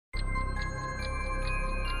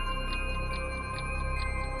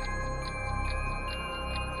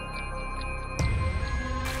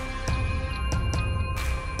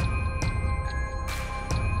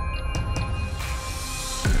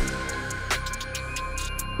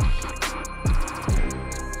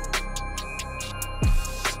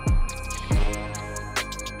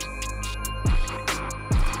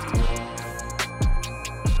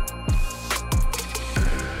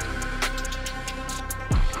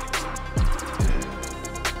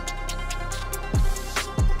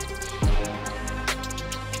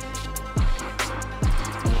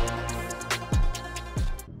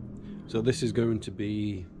So this is going to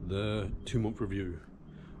be the 2-month review.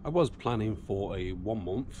 I was planning for a 1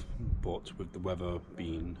 month, but with the weather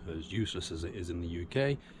being as useless as it is in the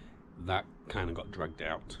UK, that kind of got dragged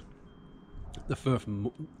out. The first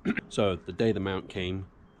so the day the mount came,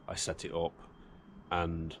 I set it up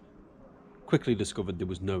and quickly discovered there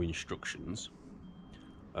was no instructions,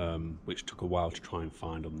 which took a while to try and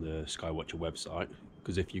find on the Skywatcher website,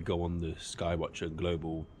 because if you go on the Skywatcher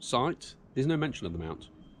global site, there's no mention of the mount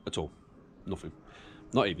at all. Nothing.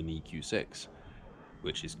 Not even the EQ6,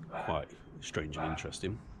 which is quite strange and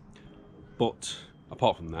interesting. But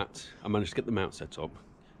apart from that, I managed to get the mount set up,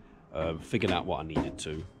 figured out what I needed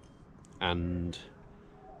to, and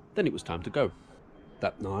then it was time to go.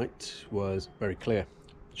 That night was very clear.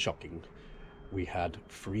 Shocking. We had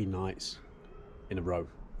 3 nights in a row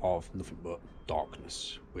of nothing but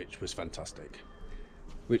darkness, which was fantastic.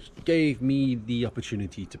 Which gave me the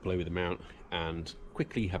opportunity to play with the mount and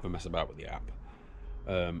quickly have a mess about with the app,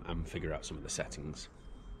 and figure out some of the settings,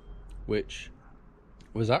 which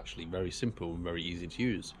was actually very simple and very easy to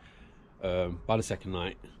use. By the second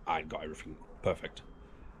night, I got everything perfect.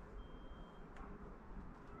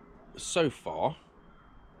 So far,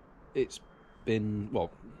 it's been,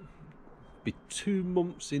 be 2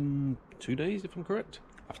 months in 2 days, if I'm correct,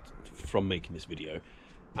 from making this video,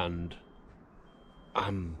 and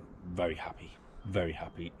I'm very happy. Very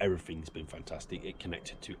happy. Everything's been fantastic. It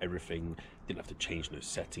connected to everything. Didn't have to change no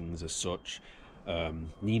settings as such.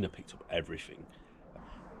 Nina picked up everything.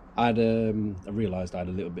 I realised I had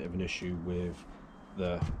a little bit of an issue with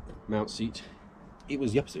the mount seat. It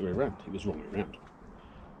was the opposite way around. It was the wrong way around.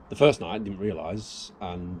 The first night I didn't realise,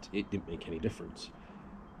 and it didn't make any difference.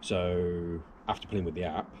 So after playing with the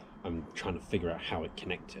app, I'm trying to figure out how it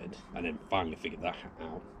connected, and then finally figured that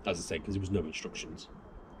out, as I say, because there was no instructions.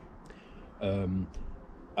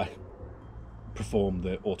 I performed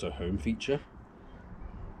the auto home feature.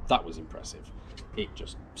 That was impressive. It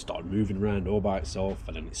just started moving around all by itself,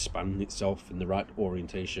 and then it spanned itself in the right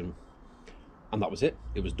orientation, and that was it.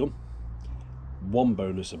 It was done. One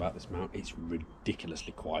bonus about this mount, it's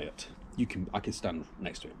ridiculously quiet. I can stand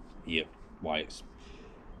next to it here while it's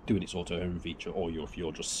doing its auto home feature, or if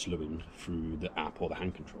you're just slewing through the app or the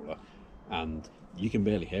hand controller, and you can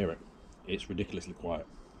barely hear it. It's ridiculously quiet.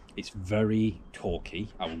 It's very talky,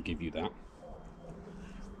 I will give you that.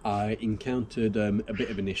 I encountered a bit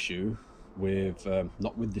of an issue with,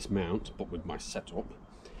 not with this mount, but with my setup,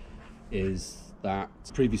 is that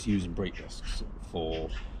previously using brake discs for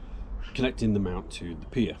connecting the mount to the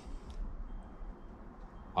pier.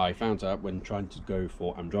 I found out when trying to go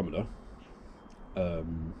for Andromeda,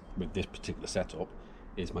 with this particular setup,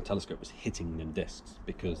 is my telescope was hitting them discs,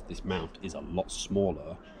 because this mount is a lot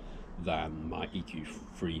smaller than my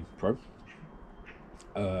EQ3 Pro,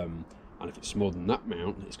 and if it's smaller than that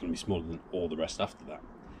mount, it's going to be smaller than all the rest after that.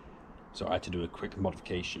 So I had to do a quick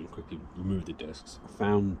modification, quickly remove the discs. I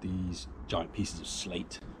found these giant pieces of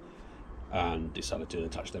slate and decided to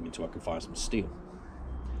attach them until I could find some steel.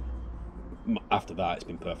 After that, it's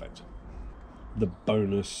been perfect. The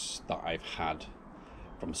bonus that I've had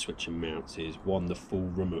from switching mounts is, one, the full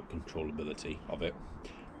remote controllability of it.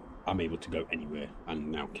 I'm able to go anywhere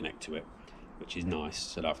and now connect to it, which is nice.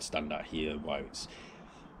 So I don't have to stand out here while it's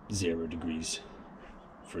 0 degrees,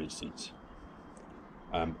 for instance.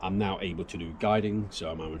 I'm now able to do guiding,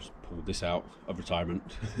 so I managed to pull this out of retirement,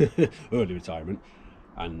 early retirement,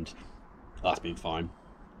 and that's been fine.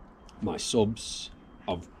 My subs,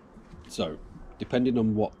 so depending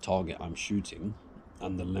on what target I'm shooting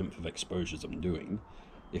and the length of exposures I'm doing,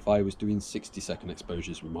 if I was doing 60-second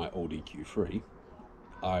exposures with my old EQ3,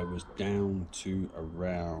 I was down to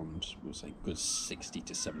around, we'll say, good 60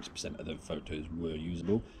 to 70% of the photos were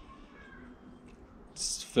usable.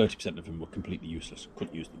 30% of them were completely useless,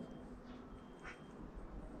 couldn't use them.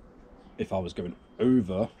 If I was going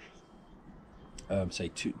over,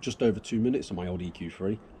 say just over 2 minutes on my old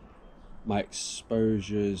EQ3, my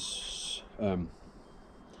exposures,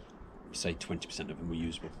 say 20% of them were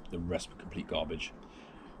usable. The rest were complete garbage.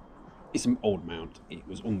 It's an old mount, it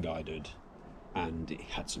was unguided, and it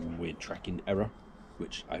had some weird tracking error,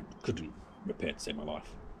 which I couldn't repair to save my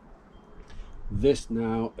life. This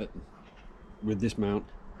now, with this mount,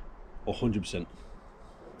 100%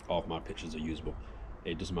 of my pictures are usable.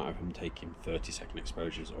 It doesn't matter if I'm taking 30-second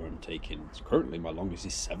exposures or I'm taking, currently my longest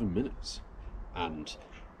is 7 minutes, and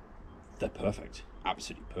they're perfect,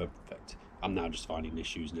 absolutely perfect. I'm now just finding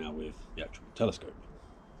issues now with the actual telescope.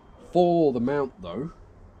 For the mount though,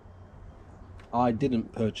 I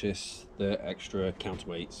didn't purchase the extra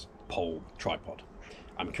counterweights pole tripod.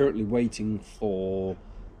 I'm currently waiting for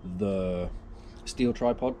the steel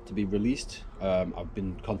tripod to be released. I've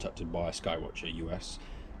been contacted by Skywatcher US.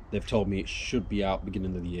 They've told me it should be out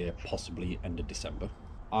beginning of the year, possibly end of December.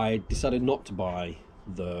 I decided not to buy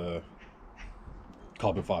the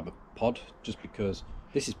carbon fibre pod just because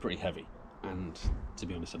this is pretty heavy, and to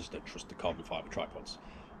be honest I just don't trust the carbon fibre tripods,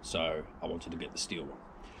 so I wanted to get the steel one.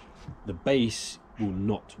 The base will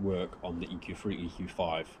not work on the EQ3,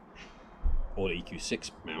 EQ5 or the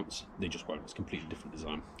EQ6 mounts, they just won't. It's a completely different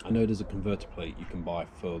design. I know there's a converter plate you can buy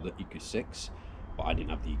for the EQ6, but I didn't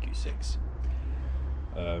have the EQ6.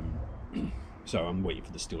 So I'm waiting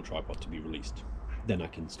for the steel tripod to be released, then I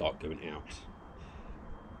can start going out.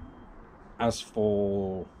 As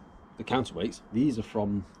for the counterweights, these are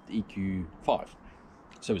from the EQ5,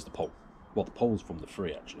 so is the pole. Well, the pole's from the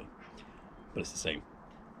 3 actually, but it's the same.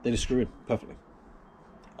 They just screw in perfectly.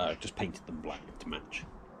 Just painted them black to match.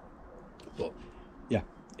 But yeah,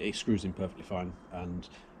 it screws in perfectly fine, and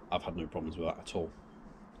I've had no problems with that at all.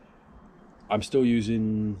 I'm still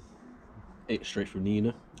using it straight through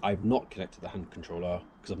Nina. I've not connected the hand controller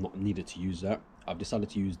because I've not needed to use that. I've decided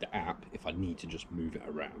to use the app if I need to just move it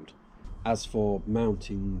around. As for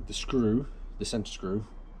mounting the screw, the center screw,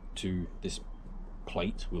 to this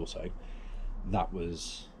plate, we'll say, that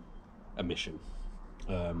was a mission.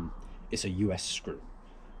 It's a US screw.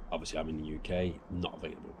 Obviously I'm in the UK, not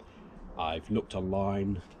available. I've looked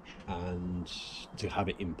online, and to have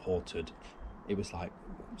it imported, it was like,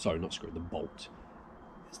 sorry, not screw, the bolt.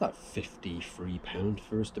 It's like £53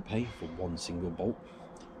 for us to pay for one single bolt.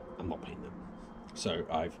 I'm not paying them. So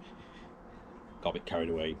I've got a bit carried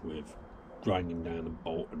away with grinding down a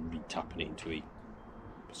bolt and re-tapping it into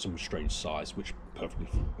some strange size, which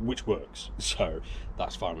works. So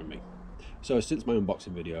that's fine with me. So since my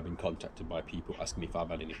unboxing video, I've been contacted by people asking me if I've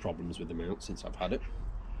had any problems with the mount since I've had it,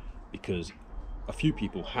 because a few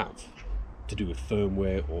people have, to do with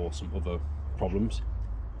firmware or some other problems.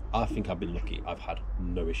 I think I've been lucky. I've had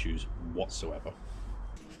no issues whatsoever.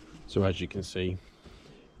 So as you can see,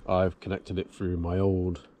 I've connected it through my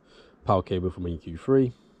old power cable from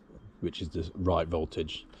EQ3, which is the right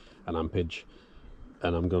voltage and ampage,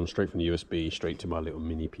 and I'm going straight from the USB straight to my little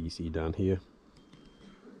mini PC down here.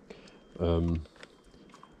 And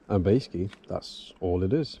basically that's all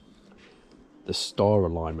it is. The star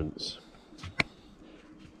alignments.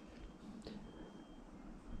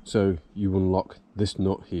 So you unlock this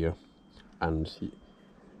nut here, and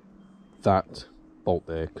that bolt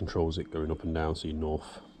there controls it going up and down, so you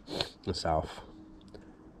north and south.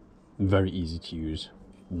 Very easy to use.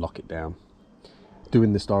 Lock it down.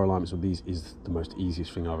 Doing the star alignments with these is the most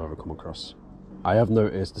easiest thing I've ever come across. I have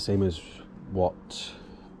noticed the same as what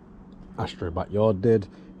Astro Backyard did,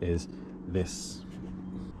 is this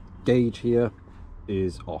gauge here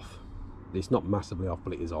is off. It's not massively off,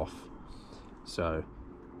 but it is off. So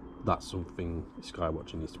that's something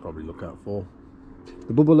Skywatcher needs to probably look out for.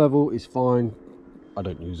 The bubble level is fine. I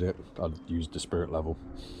don't use it. I'd use the spirit level.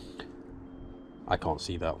 I can't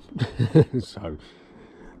see that. So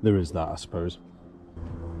there is that, I suppose.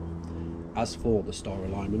 As for the star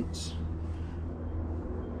alignments,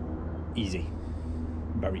 easy.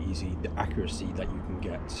 Very easy. The accuracy that you can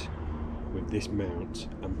get with this mount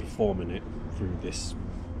and performing it through this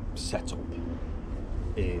setup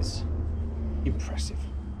is impressive.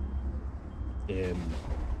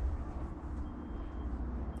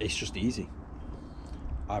 It's just easy.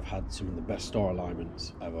 I've had some of the best star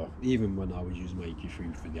alignments ever. Even when I was using my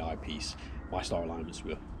EQ3 for the eyepiece, my star alignments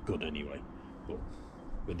were good anyway. But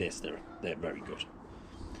with this, they're very good.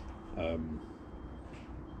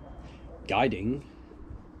 Guiding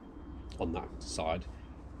on that side,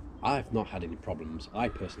 I've not had any problems. I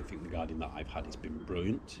personally think the guiding that I've had has been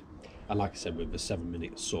brilliant. And like I said, with the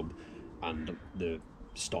 7-minute sub, and the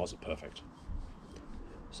stars are perfect.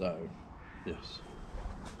 So, yes.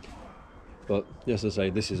 But, yes, as I say,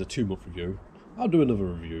 this is a 2-month review. I'll do another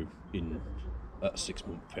review in a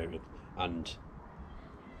 6-month period. And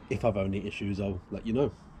if I've any issues, I'll let you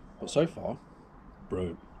know. But so far,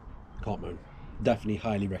 brilliant. Can't moan. Definitely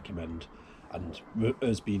highly recommend. And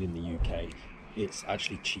us being in the UK, it's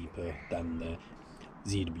actually cheaper than the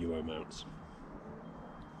ZWO mounts.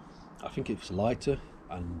 I think it's lighter,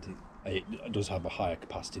 and it does have a higher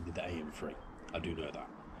capacity than the AM3. I do know that.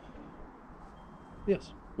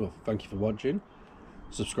 Yes, well, thank you for watching.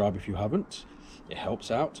 Subscribe if you haven't. It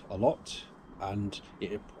helps out a lot, and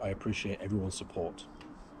I appreciate everyone's support.